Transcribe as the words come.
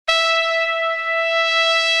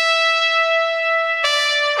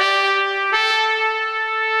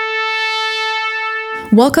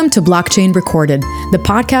Welcome to Blockchain Recorded, the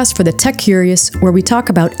podcast for the tech curious, where we talk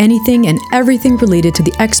about anything and everything related to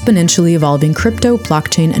the exponentially evolving crypto,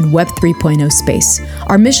 blockchain, and Web 3.0 space.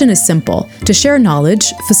 Our mission is simple: to share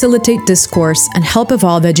knowledge, facilitate discourse, and help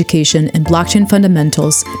evolve education in blockchain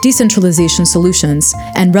fundamentals, decentralization solutions,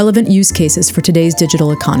 and relevant use cases for today's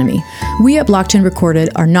digital economy. We at Blockchain Recorded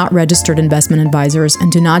are not registered investment advisors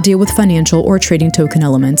and do not deal with financial or trading token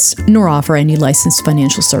elements, nor offer any licensed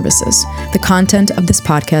financial services. The content of this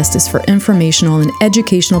podcast is for informational and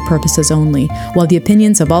educational purposes only, while the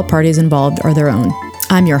opinions of all parties involved are their own.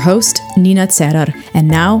 I'm your host, Nina Tserar, and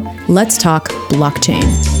now let's talk blockchain.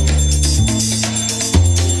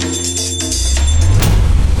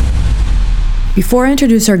 Before I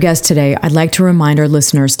introduce our guest today, I'd like to remind our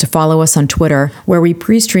listeners to follow us on Twitter, where we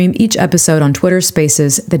pre-stream each episode on Twitter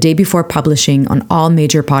Spaces the day before publishing on all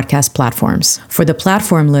major podcast platforms. For the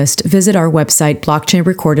platform list, visit our website,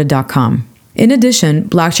 blockchainrecorded.com. In addition,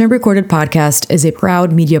 Blockchain Recorded Podcast is a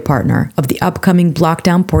proud media partner of the upcoming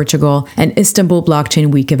Blockdown Portugal and Istanbul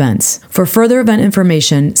Blockchain Week events. For further event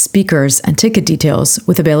information, speakers, and ticket details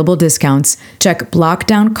with available discounts, check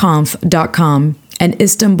blockdownconf.com and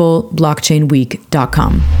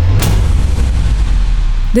istanbulblockchainweek.com.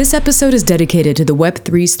 This episode is dedicated to the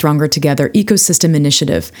Web3 Stronger Together ecosystem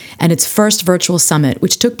initiative and its first virtual summit,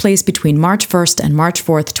 which took place between March 1st and March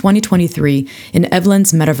 4th, 2023 in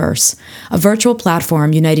Evelyn's Metaverse, a virtual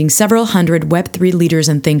platform uniting several hundred Web3 leaders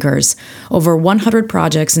and thinkers, over 100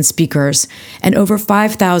 projects and speakers, and over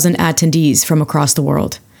 5,000 attendees from across the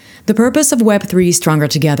world. The purpose of Web3 Stronger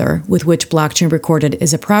Together, with which Blockchain Recorded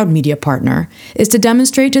is a proud media partner, is to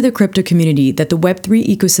demonstrate to the crypto community that the Web3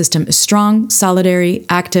 ecosystem is strong, solidary,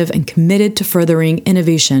 active, and committed to furthering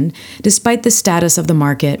innovation despite the status of the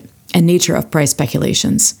market and nature of price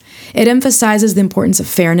speculations. It emphasizes the importance of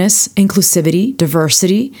fairness, inclusivity,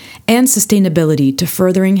 diversity, and sustainability to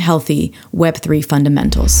furthering healthy Web3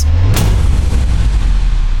 fundamentals.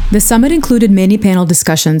 The summit included many panel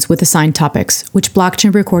discussions with assigned topics, which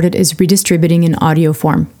Blockchain Recorded is redistributing in audio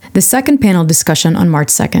form. The second panel discussion on March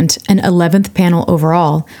 2nd, and 11th panel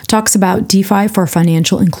overall, talks about DeFi for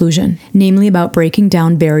financial inclusion, namely about breaking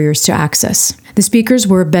down barriers to access. The speakers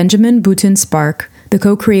were Benjamin Boutin-Spark, the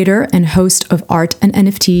co-creator and host of Art and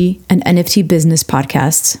NFT Business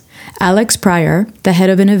podcasts, Alex Pryor, the head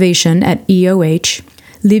of innovation at EOH,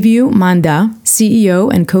 Liviu Manda,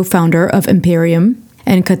 CEO and co-founder of Imperium,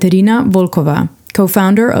 and Katerina Volkova,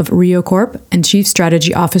 co-founder of Rio Corp and chief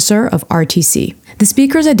strategy officer of RTC. The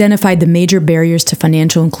speakers identified the major barriers to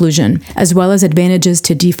financial inclusion, as well as advantages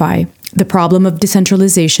to DeFi, the problem of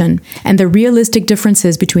decentralization, and the realistic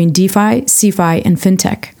differences between DeFi, CeFi, and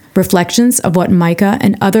FinTech, reflections of what MiCA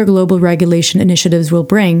and other global regulation initiatives will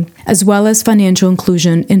bring, as well as financial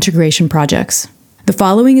inclusion integration projects. The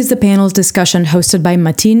following is the panel's discussion hosted by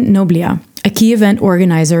Martin Noblia, a key event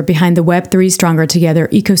organizer behind the Web3 Stronger Together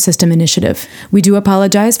ecosystem initiative. We do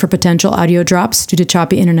apologize for potential audio drops due to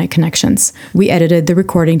choppy internet connections. We edited the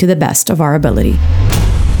recording to the best of our ability.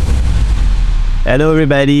 Hello,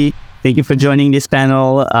 everybody. Thank you for joining this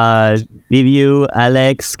panel. Liviu,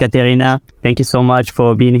 Alex, Katerina, thank you so much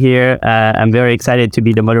for being here. I'm very excited to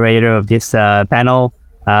be the moderator of this panel.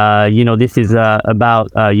 This is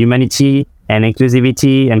about humanity and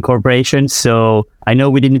inclusivity and cooperation. So I know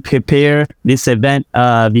we didn't prepare this event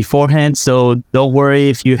beforehand, so don't worry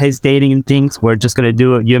if you're hesitating in things. We're just going to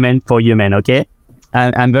do human for human, okay?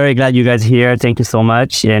 I'm very glad you guys are here. Thank you so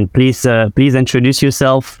much. And please introduce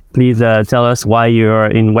yourself. Please tell us why you're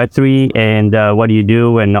in Web3 and what do you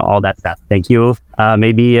do and all that stuff. Thank you.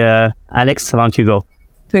 Maybe Alex, why don't you go?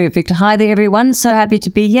 Perfect. Hi there, everyone. So happy to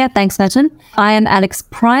be here. Thanks, Nathan. I am Alex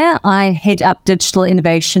Pryor. I head up digital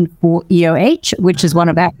innovation for EOH, which is one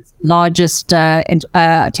of our largest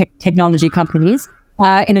technology companies.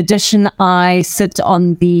 In addition, I'm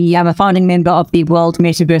a founding member of the World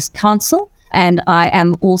Metaverse Council, and I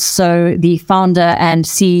am also the founder and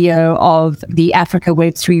CEO of the Africa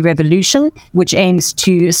Web3 Revolution, which aims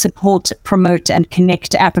to support, promote, and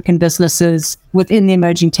connect African businesses within the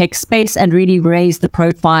emerging tech space and really raise the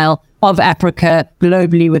profile of Africa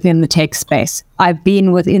globally within the tech space. I've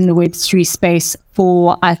been within the Web3 space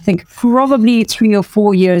for, I think, probably 3 or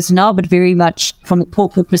 4 years now, but very much from a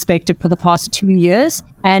corporate perspective for the past 2 years.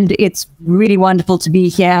 And it's really wonderful to be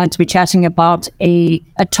here and to be chatting about a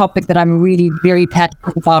topic that I'm really very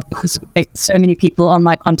passionate about, because it affects so many people on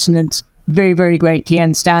my continent very, very greatly,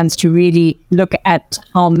 and stands to really look at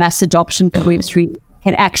how mass adoption for Web3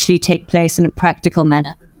 can actually take place in a practical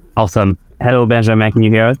manner. Awesome. Hello, Benjamin. Can you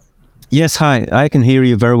hear us? Yes, hi. I can hear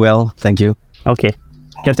you very well. Thank you. Okay.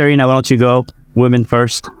 Katerina, why don't you go? Women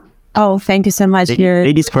first. Oh, thank you so much.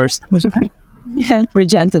 Ladies first. For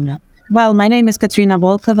gentlemen. Well, my name is Katrina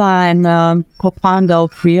Volkova. I'm co-founder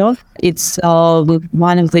of Rio. It's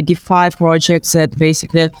one of the DeFi projects that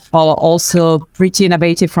basically are also pretty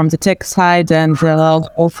innovative from the tech side and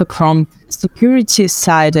also from security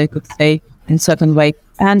side, I could say, in certain way.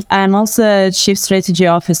 And I'm also Chief Strategy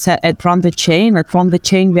Officer at From the Chain. At From the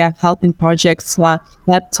Chain, we are helping projects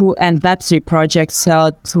Web2 and Web3 projects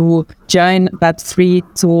to join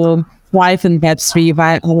Web3 to thrive in Web3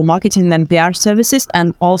 via our marketing and PR services.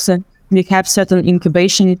 And also we have certain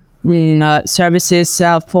incubation services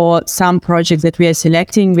for some projects that we are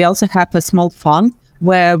selecting. We also have a small fund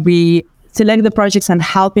where we select the projects and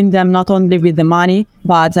helping them not only with the money,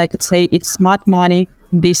 but I could say it's smart money.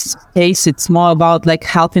 In this case, it's more about like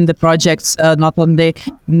helping the projects not only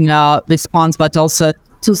response, but also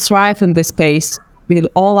to thrive in this space with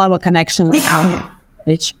all our connections.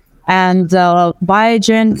 And by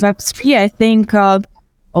joining Web3, I think,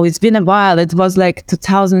 it's been a while. It was like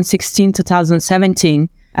 2016, 2017.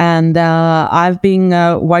 And I've been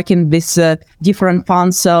working with different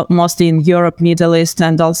funds, mostly in Europe, Middle East,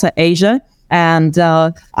 and also Asia. And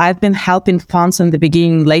I've been helping funds in the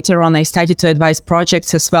beginning. Later on, I started to advise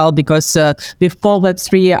projects as well, because before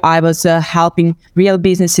Web3, I was helping real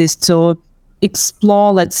businesses to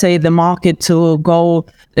explore, let's say, the market, to go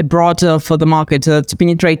abroad for the market, to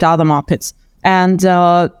penetrate other markets. And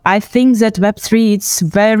I think that Web3, it's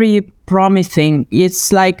very promising.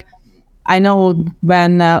 It's like, I know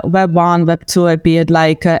when Web 1, Web 2 appeared,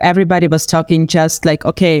 like everybody was talking just like,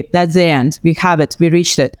 okay, that's the end. We have it. We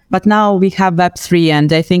reached it. But now we have Web 3,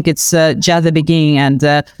 and I think it's just the beginning.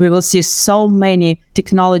 And we will see so many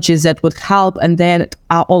technologies that would help and that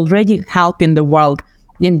are already helping the world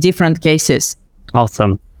in different cases.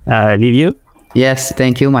 Awesome. Liviu? Yes,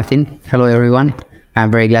 thank you, Martin. Hello, everyone.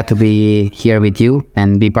 I'm very glad to be here with you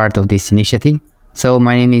and be part of this initiative. So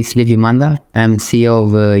my name is Liviu Manda. I'm CEO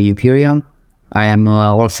of Euperium. I am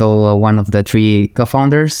also one of the 3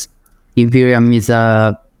 co-founders. Euperium is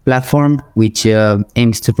a platform which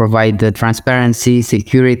aims to provide the transparency,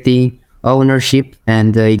 security, ownership,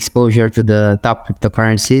 and exposure to the top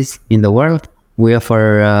cryptocurrencies in the world. We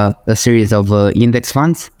offer a series of index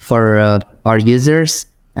funds for our users,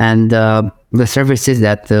 and the services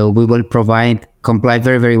that we will provide comply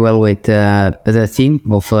very, very well with the theme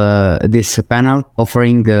of this panel,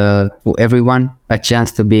 offering to everyone a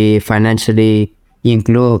chance to be financially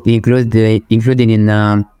included in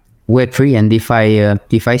Web3 and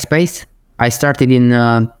DeFi space. I started in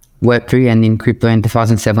Web3 and in crypto in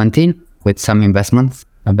 2017 with some investments.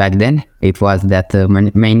 Back then, it was that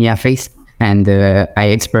mania phase, and I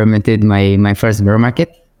experimented my first bear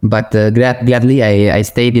market. But gladly, I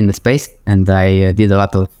stayed in the space and I did a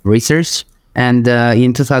lot of research. And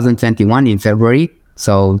in 2021, in February,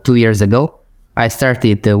 so 2 years ago, I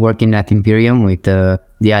started working at Imperium with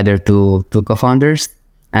the other two co-founders.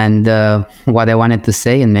 And what I wanted to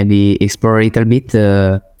say, and maybe explore a little bit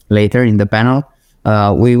later in the panel,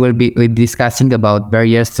 we will be discussing about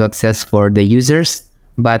barriers to access for the users.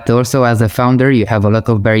 But also as a founder, you have a lot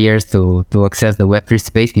of barriers to access the Web3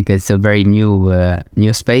 space, because it's a very new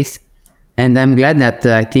space. And I'm glad that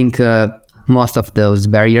I think most of those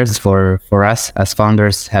barriers for us as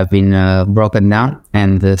founders have been broken down,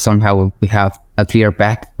 and somehow we have a clear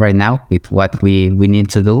path right now with what we need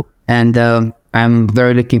to do. And I'm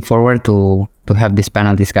very looking forward to have this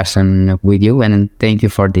panel discussion with you, and thank you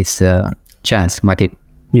for this chance, Martin.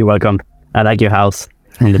 You're welcome. I like your house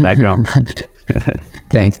in the background.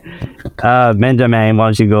 Thanks. Benjamin, why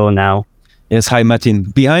don't you go now? Yes, hi, Martin.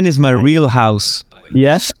 Behind is my real house.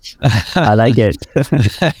 Yes, I like it.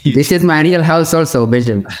 This is my real house also,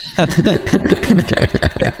 Benjamin.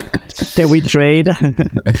 Can we trade?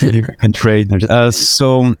 You can trade.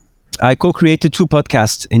 So I co-created 2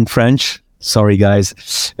 podcasts in French. Sorry, guys.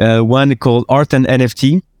 One called Art and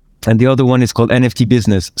NFT, and the other one is called NFT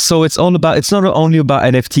Business. So it's not only about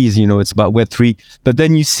NFTs, it's about Web3, but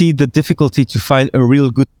then you see the difficulty to find a real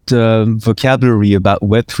good vocabulary about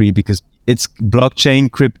Web3, because it's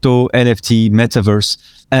blockchain, crypto, NFT, metaverse.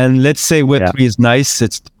 And let's say Web3 is nice.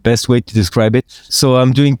 It's the best way to describe it. So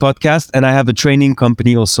I'm doing podcasts, and I have a training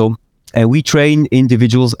company also. And we train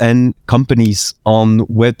individuals and companies on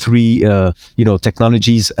Web3,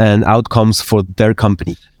 technologies and outcomes for their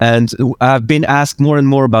company. And I've been asked more and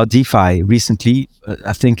more about DeFi recently.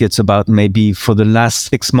 I think it's about maybe for the last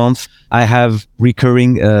 6 months, I have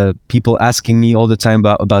recurring people asking me all the time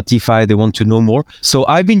about DeFi. They want to know more. So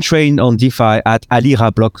I've been trained on DeFi at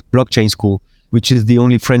Alira Blockchain School, which is the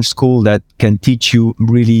only French school that can teach you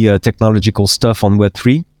really technological stuff on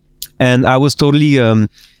Web3. And I was totally,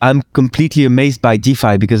 I'm completely amazed by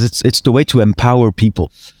DeFi because it's the way to empower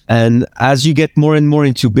people. And as you get more and more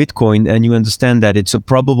into Bitcoin and you understand that it's a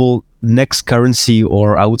probable next currency,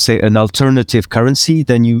 or I would say an alternative currency,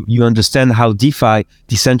 then you understand how DeFi,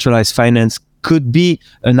 decentralized finance, could be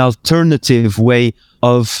an alternative way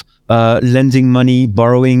of lending money,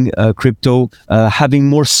 borrowing crypto, having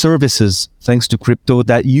more services thanks to crypto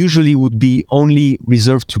that usually would be only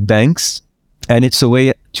reserved to banks. And it's a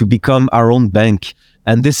way to become our own bank.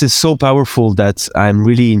 And this is so powerful that I'm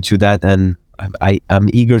really into that. And I'm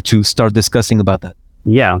eager to start discussing about that.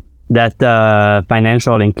 Yeah, that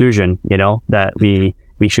financial inclusion, that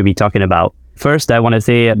we should be talking about. First, I want to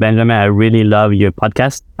say, Benjamin, I really love your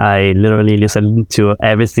podcast. I literally listen to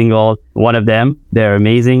every single one of them. They're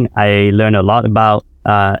amazing. I learn a lot about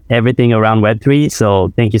everything around Web3.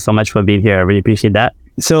 So thank you so much for being here. I really appreciate that.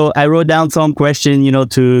 So I wrote down some questions,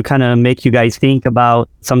 to kind of make you guys think about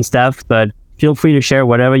some stuff, but feel free to share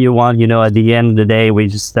whatever you want. At the end of the day, we're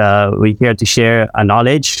here to share our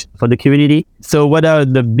knowledge for the community. So what are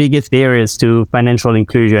the biggest barriers to financial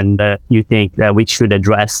inclusion that you think that we should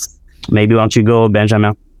address? Maybe why don't you go,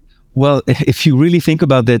 Benjamin? Well, if you really think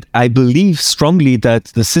about it, I believe strongly that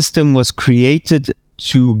the system was created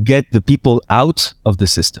to get the people out of the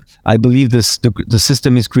system. I believe the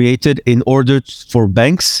system is created in order for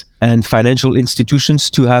banks and financial institutions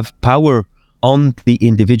to have power on the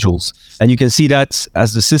individuals. And you can see that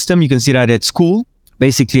as the system, you can see that at school.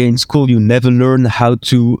 Basically, in school, you never learn how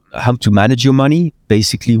to manage your money.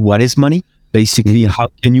 Basically, what is money? Basically, how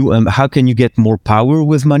can you get more power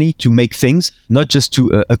with money to make things, not just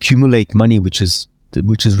to accumulate money, which is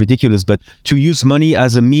ridiculous, but to use money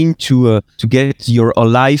as a mean to get your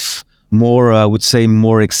life more, I would say,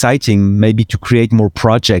 more exciting, maybe to create more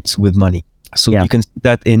projects with money. So you can see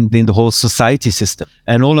that in the whole society system.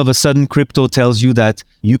 And all of a sudden, crypto tells you that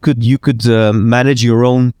you could manage your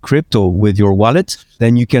own crypto with your wallet.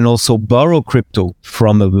 Then you can also borrow crypto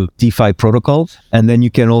from a DeFi protocol. And then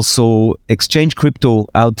you can also exchange crypto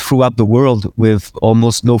out throughout the world with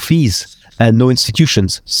almost no fees and no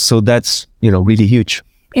institutions. So that's, really huge.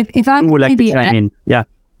 If I would like to chime in. Yeah.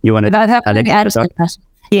 You want to add?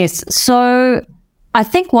 Yes. So I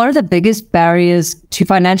think one of the biggest barriers to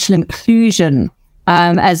financial inclusion,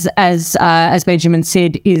 as Benjamin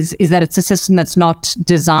said, is that it's a system that's not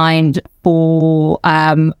designed for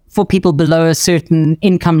people below a certain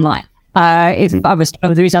income line. The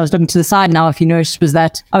reason I was looking to the side now, if you noticed, was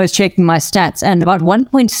that I was checking my stats, and about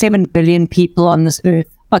 1.7 billion people on this earth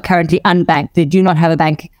are currently unbanked. They do not have a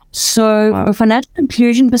bank. So from a financial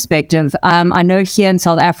inclusion perspective, I know here in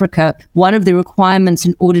South Africa, one of the requirements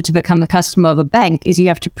in order to become a customer of a bank is you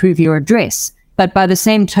have to prove your address. But by the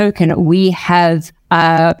same token, we have,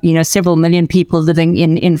 several million people living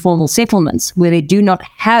in informal settlements where they do not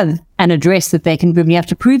have an address that they can prove. You have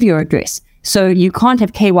to prove your address. So you can't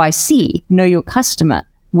have KYC, know your customer,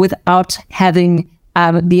 without having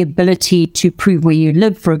the ability to prove where you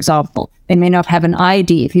live, for example. They may not have an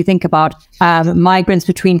ID. If you think about migrants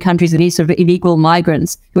between countries, at least sort of illegal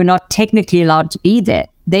migrants who are not technically allowed to be there,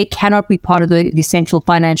 they cannot be part of the central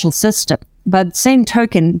financial system. But same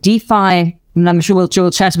token, DeFi, and I'm sure we'll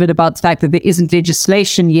chat a bit about the fact that there isn't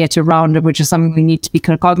legislation yet around it, which is something we need to be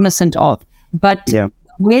cognizant of. But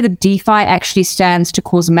where the DeFi actually stands to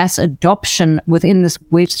cause mass adoption within this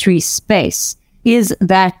Web3 space is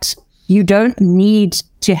that you don't need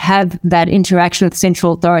to have that interaction with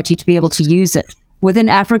central authority to be able to use it. Within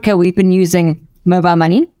Africa, we've been using mobile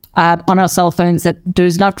money on our cell phones that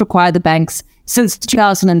does not require the banks since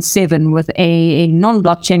 2007 with a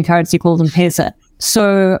non-blockchain currency called M-Pesa.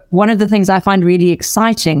 So one of the things I find really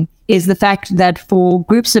exciting is the fact that for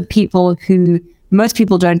groups of people who most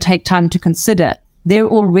people don't take time to consider, they're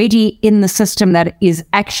already in the system that is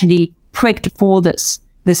actually prepped for this.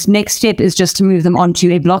 This next step is just to move them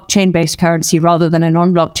onto a blockchain-based currency rather than a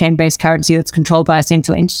non-blockchain-based currency that's controlled by a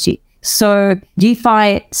central entity. So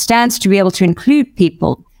DeFi stands to be able to include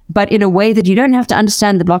people, but in a way that you don't have to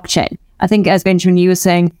understand the blockchain. I think, as Benjamin, you were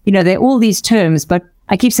saying, there are all these terms, but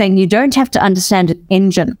I keep saying you don't have to understand an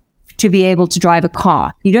engine to be able to drive a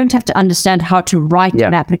car. You don't have to understand how to write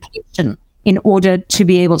an application in order to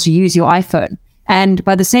be able to use your iPhone. And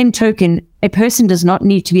by the same token, a person does not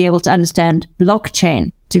need to be able to understand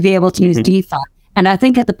blockchain to be able to use DeFi. And I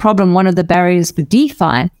think that the problem, one of the barriers for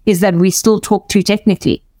DeFi is that we still talk too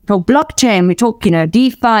technically. For blockchain, we talk,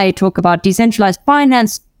 DeFi, talk about decentralized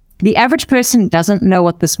finance. The average person doesn't know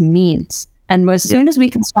what this means. And as soon as we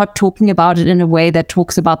can start talking about it in a way that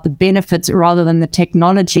talks about the benefits rather than the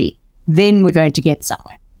technology, then we're going to get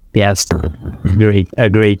somewhere. Yes,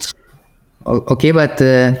 agreed. Okay, but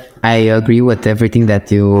I agree with everything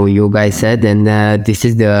that you guys said, and this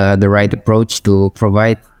is the right approach to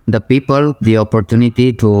provide the people the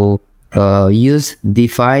opportunity to use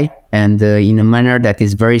DeFi and in a manner that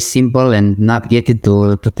is very simple and not get it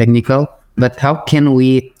to technical. But how can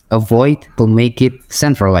we avoid to make it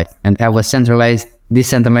centralized and have a centralized,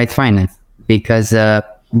 decentralized finance? Because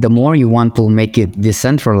the more you want to make it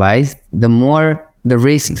decentralized, the more the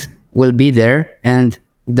risks will be there, and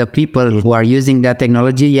the people who are using that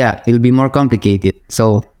technology, yeah, it'll be more complicated.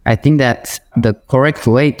 So I think that the correct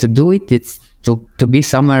way to do it is to be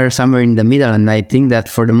somewhere in the middle. And I think that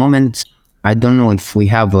for the moment, I don't know if we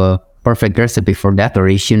have a perfect recipe for that, or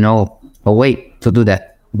if you know a way to do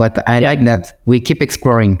that. But I like that we keep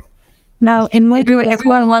exploring. Now, in my view,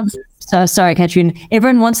 everyone wants. So sorry, Catherine.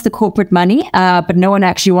 Everyone wants the corporate money, but no one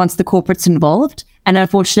actually wants the corporates involved. And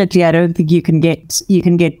unfortunately, I don't think you can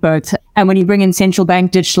get both. And when you bring in central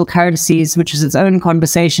bank digital currencies, which is its own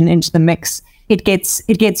conversation, into the mix, it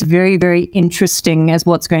gets very, very interesting as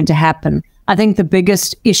what's going to happen. I think the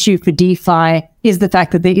biggest issue for DeFi is the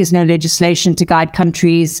fact that there is no legislation to guide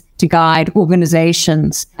countries, to guide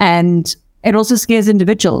organizations, and it also scares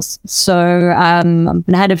individuals. So I'm going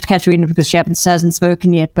to hand over to Katerina because she hasn't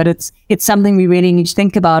spoken yet, but it's something we really need to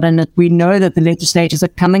think about, and we know that the legislators are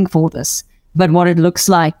coming for this. But what it looks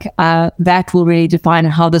like, that will really define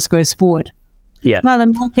how this goes forward. Yeah. Well,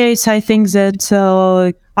 in my case, I think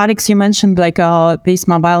that, Alex, you mentioned this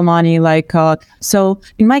mobile money, so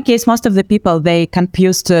in my case, most of the people, they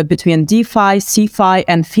confused between DeFi, CeFi,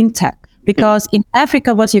 and FinTech. Because in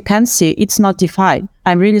Africa, what you can see, it's not DeFi.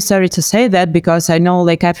 I'm really sorry to say that, because I know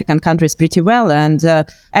African countries pretty well, and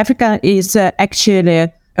Africa is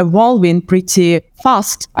actually evolving pretty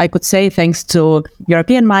fast, I could say, thanks to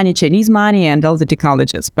European money, Chinese money, and all the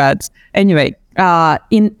technologies. But anyway,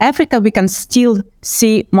 in Africa, we can still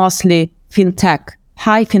see mostly FinTech,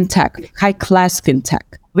 high class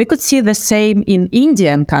FinTech. We could see the same in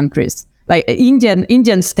Indian countries. Like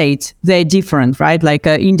Indian states, they're different, right?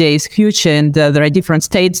 India is huge, and there are different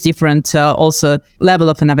states, different also level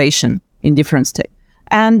of innovation in different states.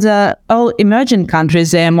 And all emerging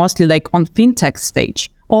countries, they're mostly on FinTech stage,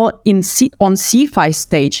 or on CeFi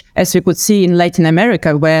stage, as we could see in Latin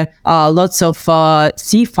America, where lots of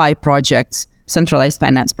CeFi projects, centralized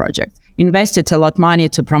finance projects, invested a lot of money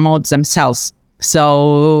to promote themselves.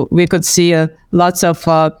 So we could see lots of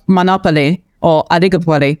monopoly or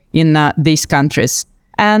oligopoly in these countries.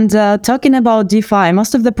 And talking about DeFi,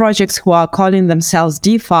 most of the projects who are calling themselves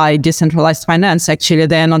DeFi, decentralized finance, actually,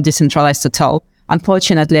 they're not decentralized at all,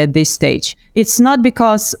 unfortunately, at this stage. It's not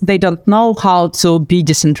because they don't know how to be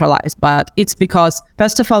decentralized, but it's because,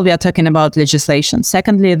 first of all, we are talking about legislation.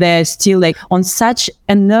 Secondly, they're still on such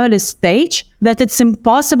an early stage that it's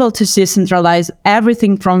impossible to decentralize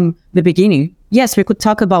everything from the beginning. Yes, we could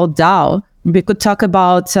talk about DAO. We could talk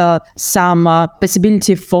about some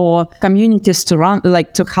possibility for communities to run,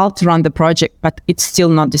 to help to run the project, but it's still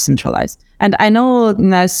not decentralized. And I know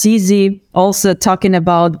CZ also talking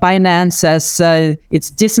about Binance as it's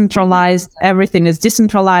decentralized, everything is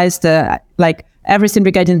decentralized, everything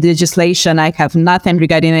regarding the legislation. I have nothing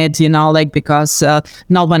regarding it, because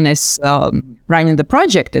no one is running the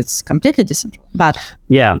project. It's completely decentralized. But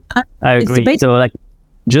yeah, I agree. So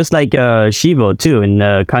just like Shivo too in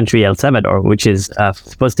the country El Salvador, which is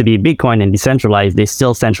supposed to be Bitcoin and decentralized, they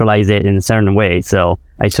still centralize it in a certain way. So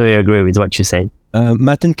I totally agree with what you say.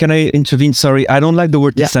 Martin, can I intervene? Sorry, I don't like the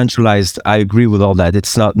word decentralized. I agree with all that.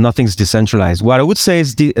 It's nothing's decentralized. What I would say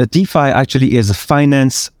is DeFi actually is a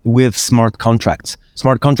finance with smart contracts.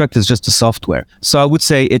 Smart contract is just a software. So I would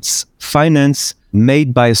say it's finance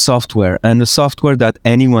made by a software, and a software that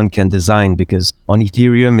anyone can design, because on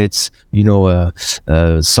Ethereum, it's,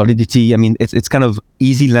 Solidity. I mean, it's kind of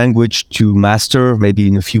easy language to master. Maybe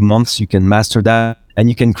in a few months, you can master that, and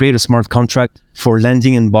you can create a smart contract for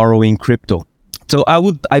lending and borrowing crypto. So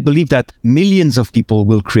I believe that millions of people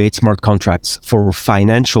will create smart contracts for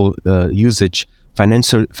financial usage,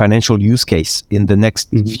 financial use case in the next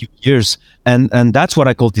few years. And that's what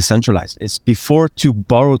I call decentralized. It's before to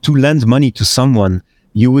lend money to someone,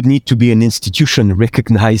 you would need to be an institution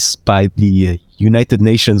recognized by the United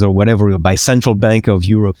Nations or whatever, by Central Bank of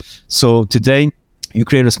Europe. So today you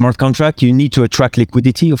create a smart contract, you need to attract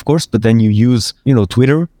liquidity, of course, but then you use,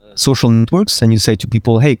 Twitter, social networks, and you say to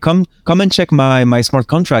people, hey, come and check my smart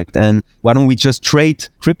contract, and why don't we just trade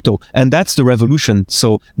crypto? And that's the revolution.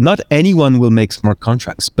 So not anyone will make smart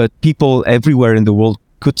contracts, but people everywhere in the world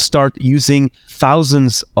could start using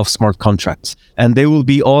thousands of smart contracts, and they will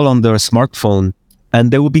be all on their smartphone.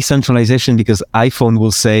 And there will be centralization, because iPhone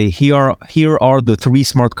will say, here are the 3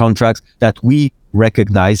 smart contracts that we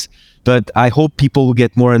recognize. But I hope people will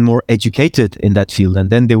get more and more educated in that field, and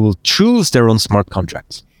then they will choose their own smart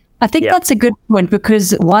contracts. I think that's a good point,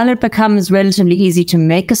 because while it becomes relatively easy to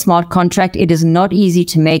make a smart contract, it is not easy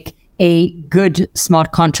to make a good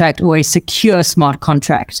smart contract or a secure smart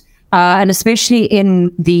contract. And especially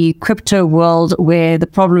in the crypto world, where the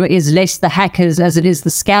problem is less the hackers as it is the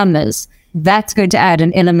scammers, that's going to add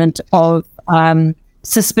an element of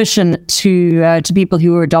suspicion to people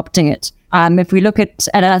who are adopting it. If we look at,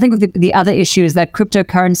 and I think the other issue is that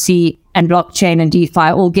cryptocurrency and blockchain and DeFi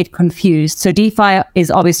all get confused. So DeFi is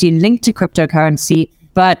obviously linked to cryptocurrency,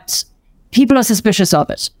 but people are suspicious of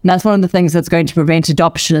it. And that's one of the things that's going to prevent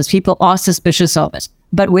adoption, is people are suspicious of it.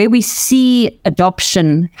 But where we see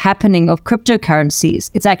adoption happening of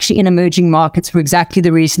cryptocurrencies, it's actually in emerging markets for exactly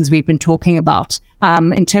the reasons we've been talking about.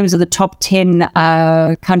 In terms of the top 10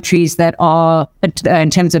 countries that are, in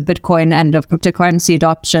terms of Bitcoin and of cryptocurrency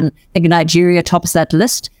adoption, I think Nigeria tops that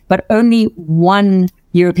list, but only one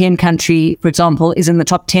European country, for example, is in the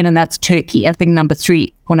top 10, and that's Turkey, I think number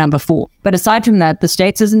 3 or number 4. But aside from that, the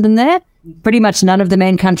States isn't in there. Pretty much none of the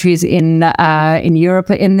main countries in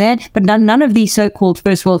Europe are in there, but none of these so-called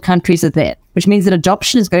first world countries are there, which means that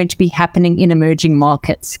adoption is going to be happening in emerging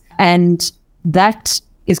markets. And that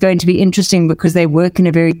is going to be interesting because they work in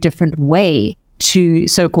a very different way to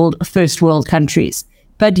so-called first world countries.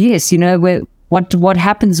 But yes, what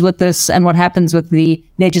happens with this and what happens with the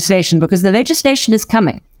legislation, because the legislation is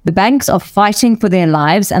coming. The banks are fighting for their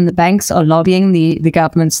lives, and the banks are lobbying the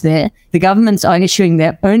governments there. The governments are issuing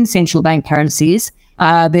their own central bank currencies.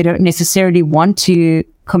 They don't necessarily want to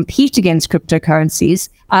compete against cryptocurrencies.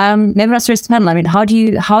 W3ST panel, I mean, how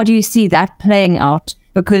do you see that playing out?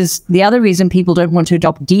 Because the other reason people don't want to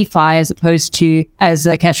adopt DeFi as opposed to, as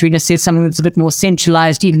Katerina says, something that's a bit more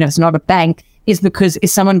centralized, even if it's not a bank, is because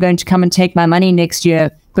is someone going to come and take my money next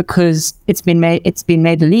year because it's been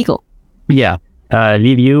made illegal? Yeah.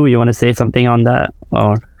 Liv, you want to say something on that?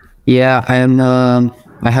 Or Yeah,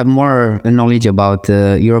 I have more knowledge about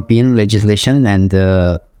European legislation and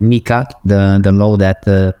MiCA, the law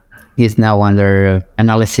that is now under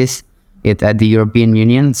analysis at the European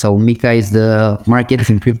Union. So MiCA is the market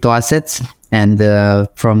in crypto assets, and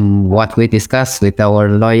from what we discussed with our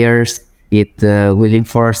lawyers, it will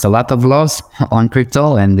enforce a lot of laws on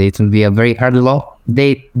crypto, and it will be a very hard law.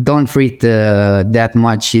 They don't treat that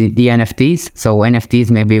much the NFTs. So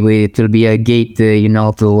NFTs, maybe it will be a gate,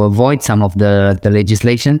 to avoid some of the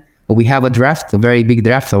legislation. We have a draft, a very big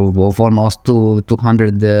draft of almost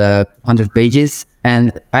 200 pages.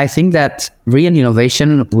 And I think that real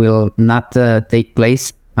innovation will not take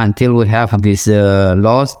place until we have these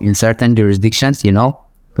laws in certain jurisdictions,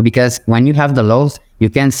 because when you have the laws, you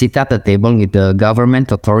can sit at the table with the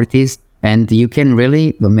government authorities, and you can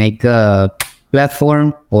really make a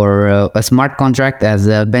platform or a smart contract, as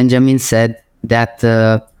Benjamin said, that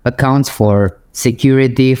accounts for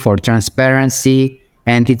security, for transparency,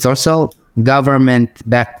 and it's also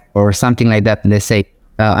government-backed or something like that, let's say.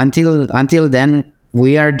 Until then,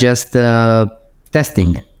 we are just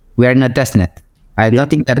testing. We are in a test net. I don't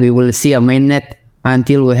think that we will see a mainnet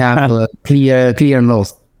until we have clear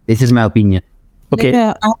laws. This is my opinion.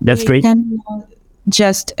 Okay, that's great. Can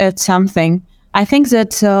just add something. I think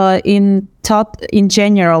that in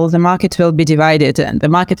general, the market will be divided, and the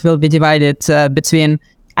market will be divided between,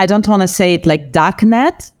 I don't want to say it like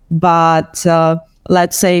darknet, but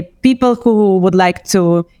let's say people who would like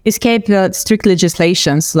to escape strict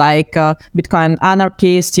legislations, like Bitcoin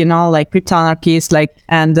anarchists, like crypto anarchists,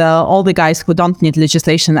 and all the guys who don't need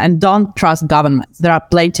legislation and don't trust governments. There are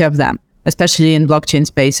plenty of them, especially in blockchain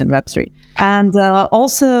space and Web3, and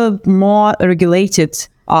also more regulated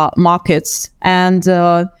markets. And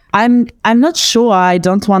I'm not sure, I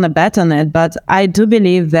don't want to bet on it, but I do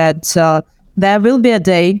believe that there will be a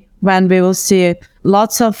day when we will see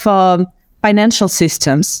lots of financial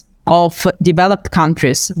systems of developed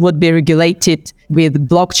countries would be regulated with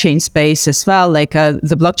blockchain space as well, like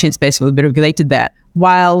the blockchain space will be regulated there,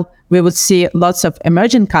 while we would see lots of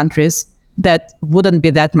emerging countries that wouldn't be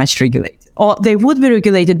that much regulated. Or they would be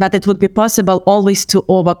regulated, but it would be possible always to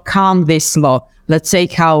overcome this law. Let's say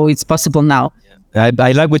how it's possible now. I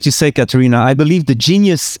like what you say, Katerina. I believe the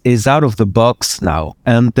genius is out of the box now,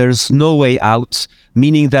 and there's no way out.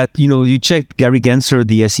 Meaning that, you check Gary Gensler,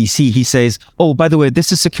 the SEC, he says, oh, by the way,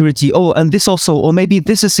 this is security. Oh, and this also, or maybe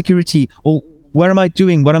this is security. Oh, what am I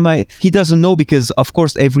doing? He doesn't know, because of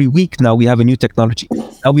course, every week now we have a new technology.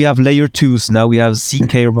 Now we have layer 2s. Now we have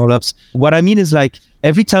ZK rollups. What I mean is, like,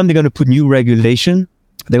 every time they're going to put new regulation,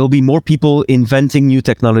 there will be more people inventing new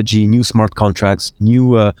technology, new smart contracts,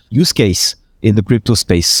 new use case. in the crypto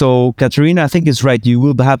space. So Katerina, I think is right. You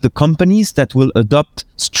will have the companies that will adopt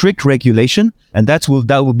strict regulation, and that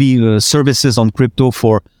will be services on crypto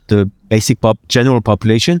for the basic general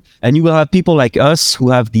population. And you will have people like us who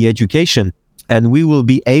have the education, and we will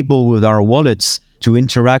be able with our wallets to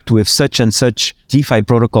interact with such and such DeFi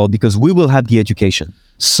protocol because we will have the education.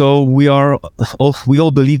 So we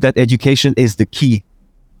all believe that education is the key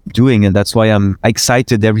doing, and that's why I'm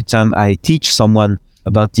excited every time I teach someone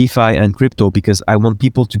about DeFi and crypto, because I want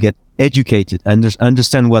people to get educated and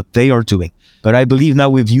understand what they are doing. But I believe now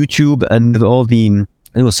with YouTube and with all the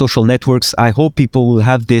social networks, I hope people will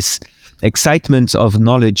have this excitement of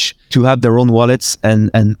knowledge to have their own wallets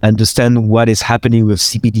and understand what is happening with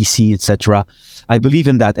CBDC, etc. I believe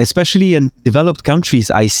in that, especially in developed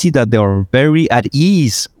countries. I see that they are very at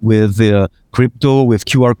ease with crypto, with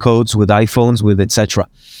QR codes, with iPhones, with etc.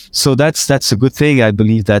 So that's a good thing. I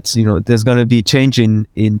believe that there's going to be a change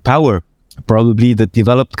in power. Probably the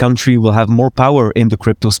developed country will have more power in the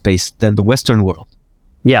crypto space than the Western world.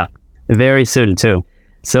 Yeah, very soon too.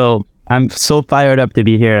 So I'm so fired up to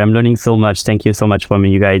be here. I'm learning so much. Thank you so much for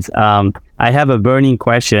me, you guys. I have a burning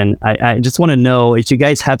question. I just want to know if you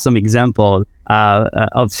guys have some example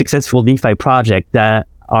of successful DeFi projects that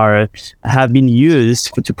have been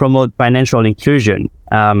used to promote financial inclusion.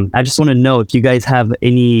 I just want to know if you guys have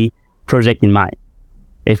any project in mind.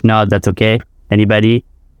 If not, that's okay. Anybody?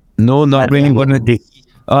 No, not really.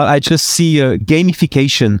 I just see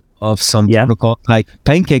gamification of some protocol like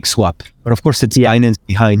PancakeSwap, but of course it's Binance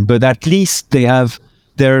behind. But at least they have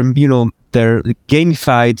their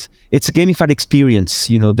gamified. It's a gamified experience.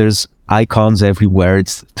 There's icons everywhere.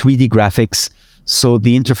 It's 3D graphics, so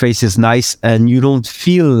the interface is nice, and you don't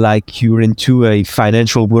feel like you're into a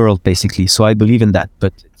financial world, basically. So I believe in that.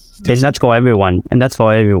 But it's not for everyone, and that's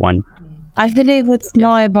for everyone. I believe it's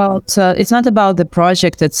not about the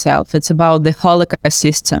project itself. It's about the whole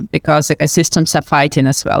ecosystem, because ecosystems are fighting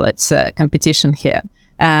as well. It's a competition here.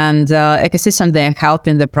 And ecosystem, they're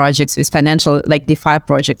helping the projects with financial, like DeFi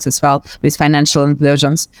projects as well, with financial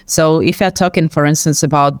inclusions. So if you're talking, for instance,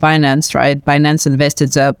 about Binance, right? Binance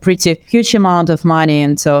invested a pretty huge amount of money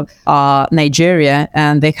into Nigeria,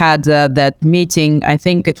 and they had that meeting, I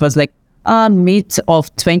think it was like mid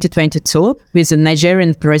of 2022 with the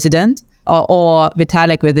Nigerian president, or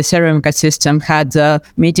Vitalik with the Ethereum ecosystem had a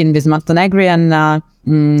meeting with Montenegrin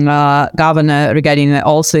governor regarding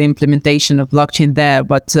also implementation of blockchain there,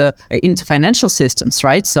 but into financial systems,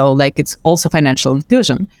 right? So like it's also financial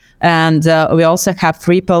inclusion. And we also have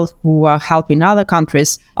Ripple, who are helping other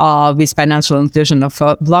countries with financial inclusion of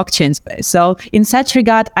blockchain space. So in such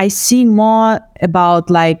regard, I see more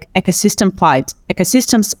about like ecosystem fight.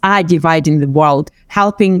 Ecosystems are dividing the world,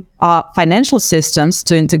 helping financial systems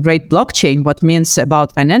to integrate blockchain, what means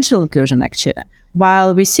about financial inclusion actually.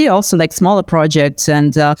 While we see also like smaller projects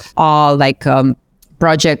and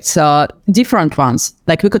projects, different ones.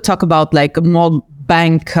 Like we could talk about like more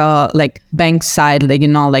bank side,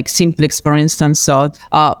 like Simplex, for instance. So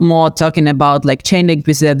more talking about like Chainlink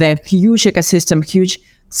with their huge ecosystem, huge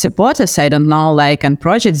supporters, I don't know, like, and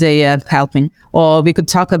projects they are helping. Or we could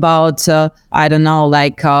talk about,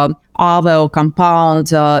 Aave or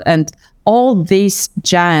Compound, and all these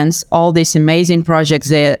giants, all these amazing projects,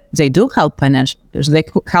 they do help financial. They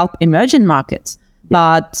help emerging markets.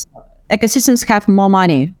 But ecosystems have more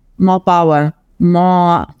money, more power,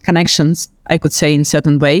 more connections, I could say in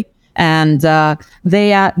certain way. And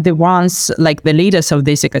they are the ones, like the leaders of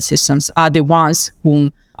these ecosystems are the ones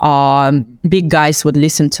whom big guys would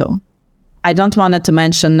listen to. I don't want to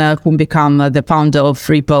mention who become the founder of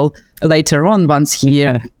Ripple later on once he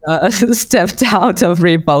stepped out of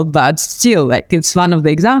Ripple, but still, like, it's one of the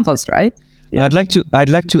examples, right? Yeah, I'd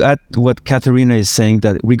like to add what Katerina is saying,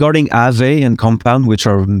 that regarding Aave and Compound, which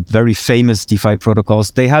are very famous DeFi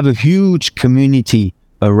protocols, they have a huge community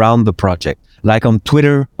around the project. Like on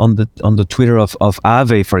Twitter, on the Twitter of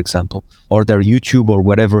Aave, for example, or their YouTube or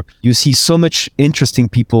whatever, you see so much interesting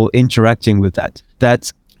people interacting with that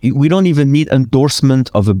we don't even need endorsement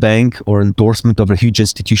of a bank or endorsement of a huge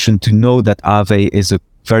institution to know that Aave is a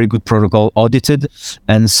very good protocol, audited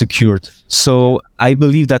and secured. So I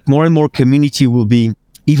believe that more and more community will be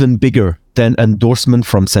even bigger than endorsement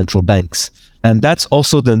from central banks. And that's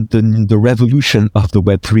also the revolution of the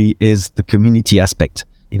Web3 is the community aspect,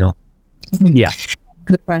 Yeah.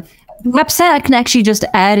 Good point. Perhaps I can actually just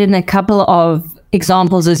add in a couple of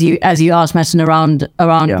examples as you asked, Martin, around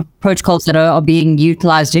protocols that are being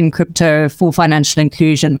utilized in crypto for financial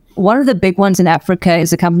inclusion. One of the big ones in Africa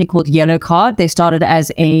is a company called Yellow Card. They started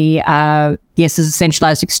as as a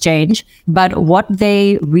centralized exchange, but what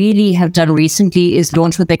they really have done recently is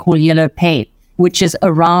launch what they call Yellow Pay, which is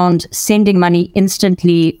around sending money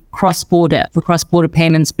instantly cross-border for cross-border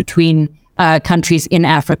payments between countries in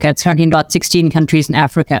Africa. It's currently in about 16 countries in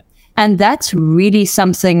Africa. And that's really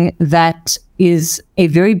something that is a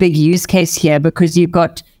very big use case here, because you've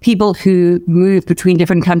got people who move between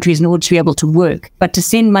different countries in order to be able to work. But to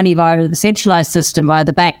send money via the centralized system, via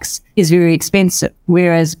the banks, is very expensive.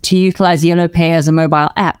 Whereas to utilize YellowPay as a mobile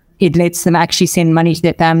app, it lets them actually send money to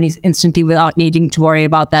their families instantly without needing to worry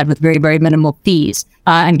about that, with very, very minimal fees,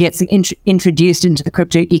 and gets introduced into the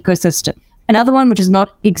crypto ecosystem. Another one, which is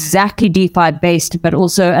not exactly DeFi based, but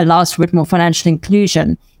also allows for a bit more financial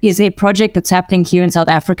inclusion, is a project that's happening here in South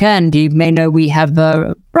Africa. And you may know we have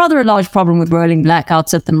a large problem with rolling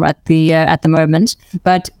blackouts at the moment.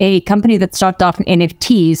 But a company that started off in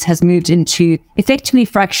NFTs has moved into effectively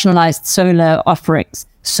fractionalized solar offerings.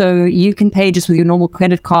 So you can pay just with your normal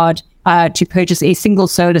credit card to purchase a single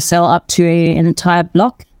solar cell up to an entire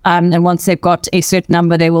block. And once they've got a certain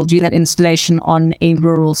number, they will do that installation on a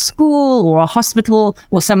rural school or a hospital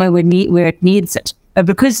or somewhere where it needs it.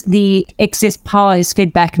 Because the excess power is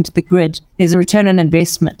fed back into the grid, there's a return on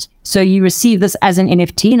investment. So you receive this as an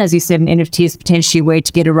NFT. And as you said, an NFT is potentially a way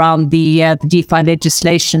to get around the DeFi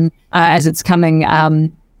legislation as it's coming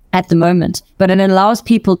at the moment. But it allows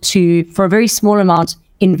people to, for a very small amount,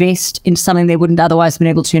 invest in something they wouldn't otherwise have been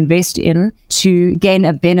able to invest in, to gain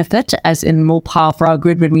a benefit, as in more power for our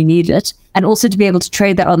grid when we need it, and also to be able to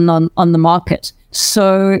trade that on the market.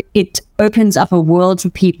 So it opens up a world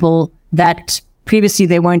for people that previously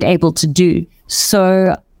they weren't able to do.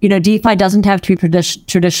 So, DeFi doesn't have to be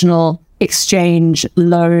traditional exchange,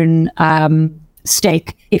 loan,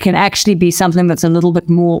 stake. It can actually be something that's a little bit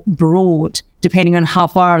more broad, depending on how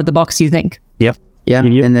far out of the box you think. Yep. Yeah,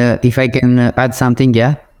 and if I can add something,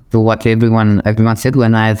 to what everyone said,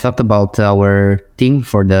 when I thought about our theme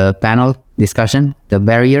for the panel discussion, the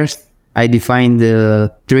barriers, I defined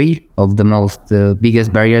three of the most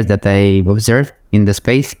biggest barriers that I observed in the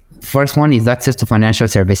space. First one is access to financial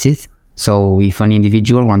services. So if an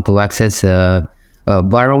individual want to access a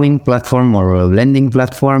borrowing platform or a lending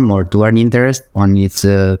platform or to earn interest on its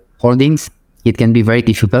holdings, it can be very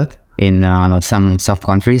difficult in some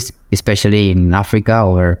countries, especially in Africa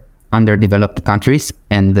or underdeveloped countries.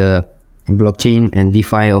 And blockchain and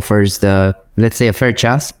DeFi offers let's say, a fair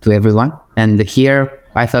chance to everyone. And here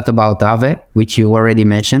I thought about Aave, which you already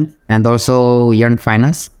mentioned, and also Yearn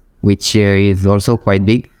Finance, which is also quite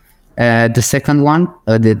big. The second one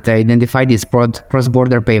that I identified is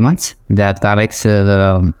cross-border payments that Alex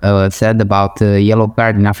said about yellow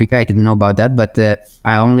card in Africa. I didn't know about that, but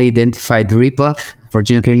I only identified Ripple.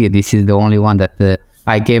 Fortunately, this is the only one that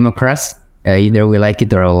I came across. Either we like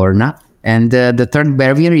it or not. And the third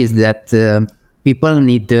barrier is that people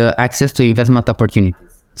need access to investment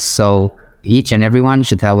opportunities. So each and everyone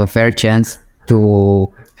should have a fair chance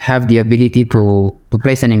to have the ability to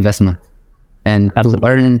place an investment and to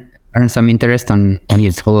earn some interest on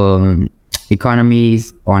its whole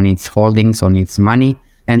economies, on its holdings, on its money.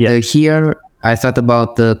 And here I thought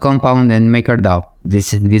about Compound and MakerDAO.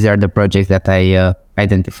 These are the projects that I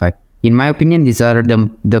identified. In my opinion, these are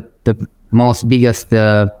the most biggest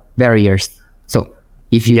barriers. So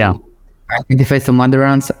if you identify some other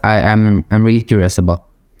ones, I'm really curious about.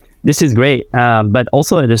 This is great, but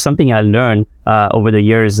also there's something I learned over the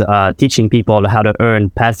years teaching people how to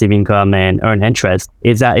earn passive income and earn interest,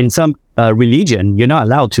 is that in some religion, you're not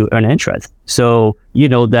allowed to earn interest. So,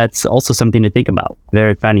 that's also something to think about.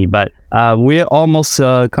 Very funny, but we're almost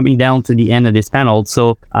coming down to the end of this panel.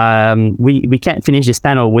 So we can't finish this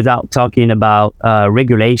panel without talking about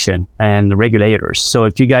regulation and regulators. So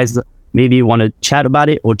if you guys maybe want to chat about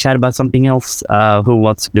it or chat about something else, who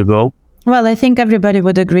wants to go? Well, I think everybody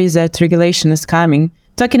would agree that regulation is coming.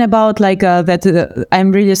 Talking about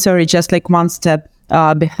I'm really sorry, just like one step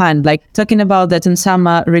behind, talking about that in some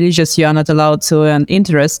religions you are not allowed to earn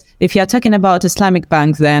interest. If you are talking about Islamic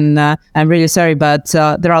banks, then I'm really sorry, but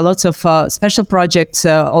there are lots of special projects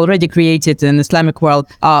already created in Islamic world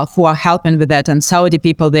who are helping with that. And Saudi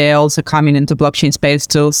people, they are also coming into blockchain space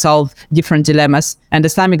to solve different dilemmas. And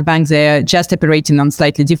Islamic banks, they are just operating on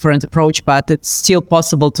slightly different approach, but it's still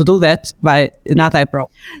possible to do that by another approach.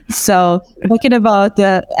 So talking about,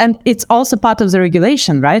 and it's also part of the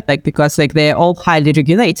regulation, right? Because they're all highly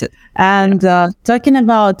regulated. And talking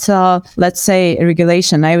about, let's say,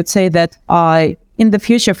 regulation, I would say that in the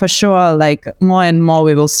future, for sure, like more and more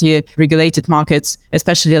we will see regulated markets,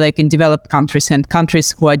 especially like in developed countries and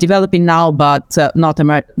countries who are developing now, but not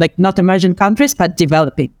emerging countries, but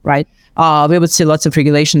developing, right? We would see lots of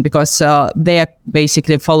regulation because they are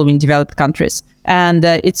basically following developed countries. And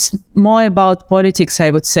it's more about politics, I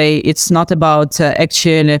would say. It's not about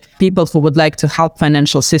actually people who would like to help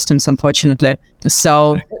financial systems, unfortunately.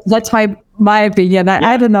 So that's my opinion.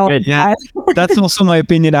 I don't know. Yeah, that's also my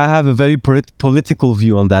opinion. I have a very political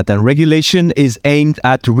view on that. And regulation is aimed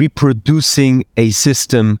at reproducing a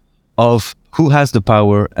system of who has the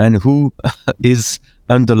power and who is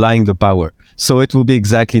underlying the power. So it will be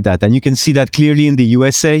exactly that. And you can see that clearly in the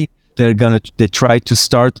USA. They try to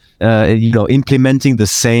start, implementing the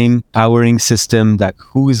same powering system, that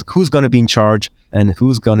who's going to be in charge and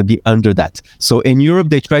who's going to be under that. So in Europe,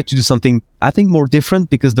 they try to do something, I think, more different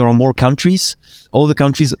because there are more countries. All the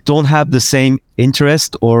countries don't have the same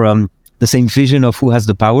interest or the same vision of who has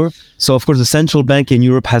the power. So of course, the central bank in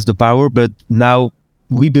Europe has the power, but now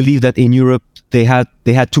we believe that in Europe, they had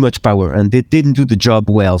too much power and they didn't do the job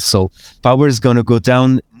well. So power is going to go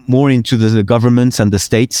down more into the governments and the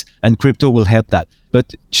states, and crypto will help that.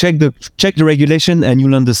 But check the regulation and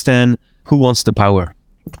you'll understand who wants the power.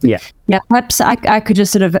 Yeah. Perhaps I could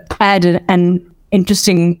just sort of add an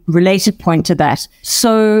interesting related point to that.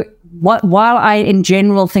 So while I in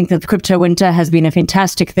general think that crypto winter has been a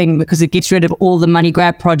fantastic thing because it gets rid of all the money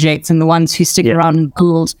grab projects, and the ones who stick around and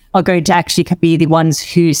build are going to actually be the ones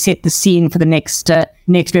who set the scene for the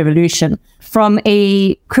next revolution. From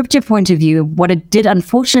a crypto point of view, what it did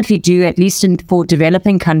unfortunately do, at least for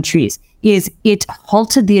developing countries, is it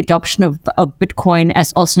halted the adoption of Bitcoin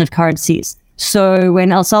as alternate currencies. So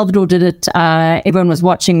when El Salvador did it, everyone was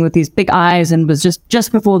watching with these big eyes and was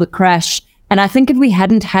just before the crash. And I think if we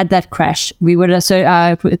hadn't had that crash, we would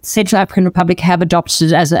also, Central African Republic have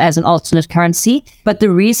adopted it as an alternate currency. But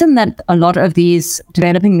the reason that a lot of these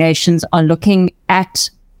developing nations are looking at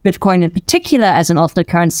Bitcoin in particular as an alternate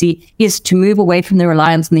currency is to move away from the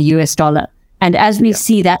reliance on the US dollar. And as we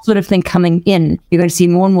see that sort of thing coming in, you're going to see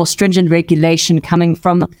more and more stringent regulation coming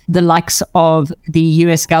from the likes of the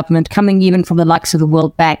US government, coming even from the likes of the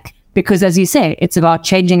World Bank. Because as you say, it's about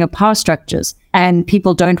changing of power structures and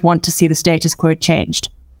people don't want to see the status quo changed.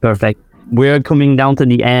 Perfect. We're coming down to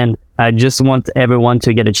the end. I just want everyone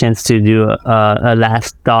to get a chance to do a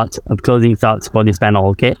last thought of closing thoughts for this panel,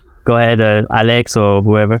 okay? Go ahead, Alex or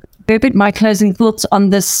whoever. My closing thoughts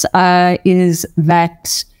on this is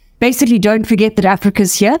that basically don't forget that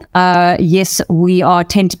Africa's here. Yes, we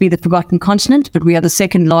tend to be the forgotten continent, but we are the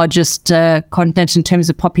second largest continent in terms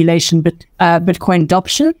of population, but Bitcoin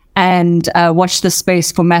adoption. And watch the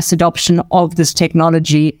space for mass adoption of this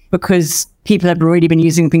technology because people have already been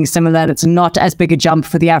using things similar. It's not as big a jump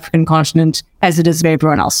for the African continent as it is for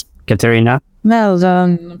everyone else. Katerina? Well,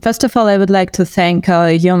 first of all, I would like to thank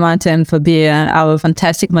you, Martin, for being our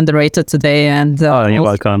fantastic moderator today, and you're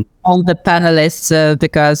welcome. All the panelists,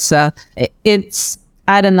 because it's,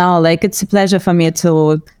 I don't know, like it's a pleasure for me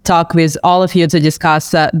to talk with all of you to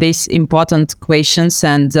discuss these important questions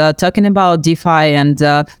and talking about DeFi and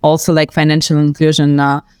also like financial inclusion.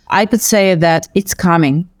 I could say that it's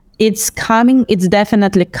coming. It's coming. It's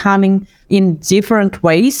definitely coming in different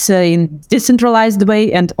ways, in decentralized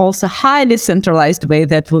way and also highly centralized way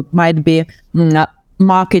that might be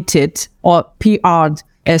marketed or PR'd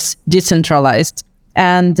as decentralized.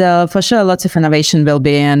 And for sure, lots of innovation will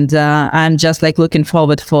be. And I'm just like looking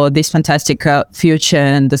forward for this fantastic future.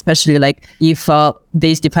 And especially like if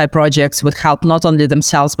these DeFi projects would help not only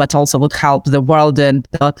themselves, but also would help the world and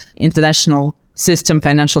the international system,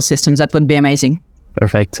 financial systems, that would be amazing.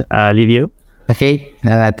 Perfect. Livio? Okay,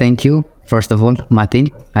 thank you. First of all, Martin,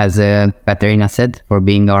 as Katerina said, for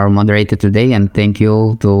being our moderator today. And thank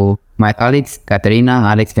you to my colleagues, Katerina,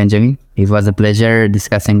 Alex, Benjamin. It was a pleasure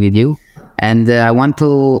discussing with you. And I want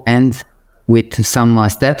to end with some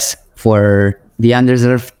steps for the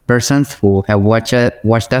underserved persons who have watched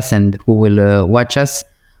us and who will watch us.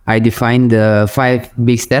 I defined 5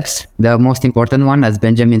 big steps. The most important one, as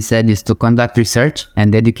Benjamin said, is to conduct research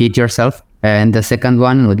and educate yourself. And the second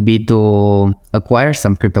one would be to acquire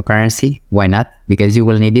some cryptocurrency. Why not? Because you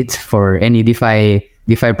will need it for any DeFi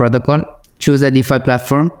protocol. Choose a DeFi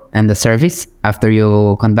platform and the service after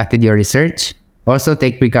you conducted your research. Also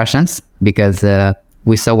take precautions because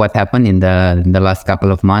we saw what happened in the last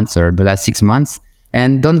couple of months or the last 6 months.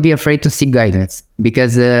 And don't be afraid to seek guidance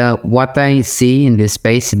because what I see in this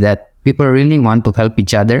space is that people really want to help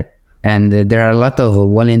each other. And there are a lot of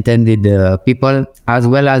well-intended people as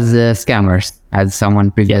well as scammers, as someone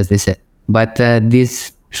previously said. But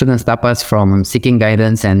this shouldn't stop us from seeking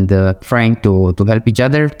guidance and trying to help each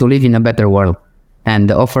other to live in a better world.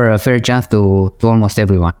 and offer a fair chance to almost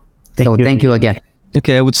everyone. Thank you again.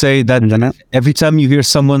 Okay, I would say that every time you hear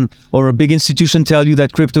someone or a big institution tell you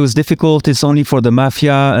that crypto is difficult, it's only for the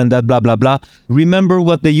mafia and that blah, blah, blah. Remember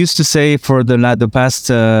what they used to say for the past,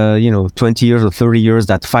 20 years or 30 years,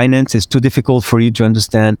 that finance is too difficult for you to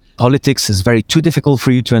understand. Politics is too difficult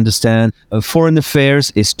for you to understand. Foreign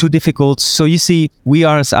affairs is too difficult. So you see, we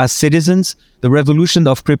are as citizens, the revolution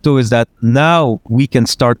of crypto is that now we can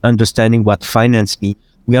start understanding what finance means.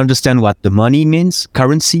 We understand what the money means,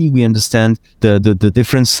 currency. We understand the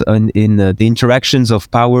difference in the interactions of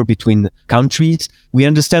power between countries. We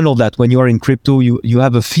understand all that. When you are in crypto, you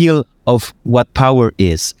have a feel of what power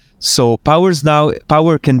is. So power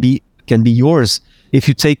can be yours if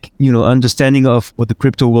you take understanding of what the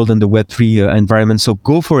crypto world and the Web3 environment. So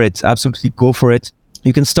go for it, absolutely go for it.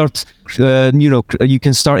 You can start, you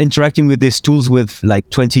can start interacting with these tools with like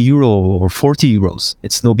 20 euro or 40 euros.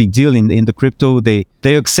 It's no big deal in the crypto. They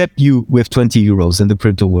accept you with 20 euros in the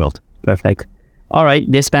crypto world. Perfect. All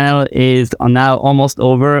right. This panel is now almost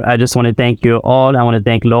over. I just want to thank you all. I want to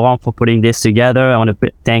thank Laurent for putting this together. I want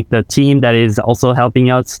to thank the team that is also helping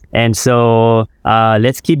us. And so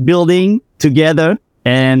let's keep building together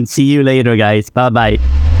and see you later, guys. Bye-bye.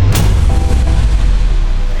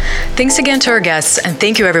 Thanks again to our guests, and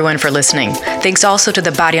thank you everyone for listening. Thanks also to the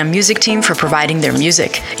Bariam Music team for providing their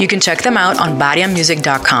music. You can check them out on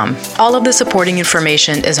bariammusic.com. All of the supporting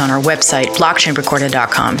information is on our website,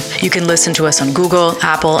 blockchainrecorded.com. You can listen to us on Google,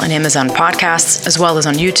 Apple, and Amazon podcasts, as well as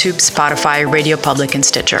on YouTube, Spotify, Radio Public, and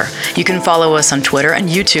Stitcher. You can follow us on Twitter and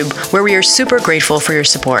YouTube, where we are super grateful for your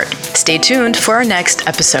support. Stay tuned for our next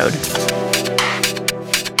episode.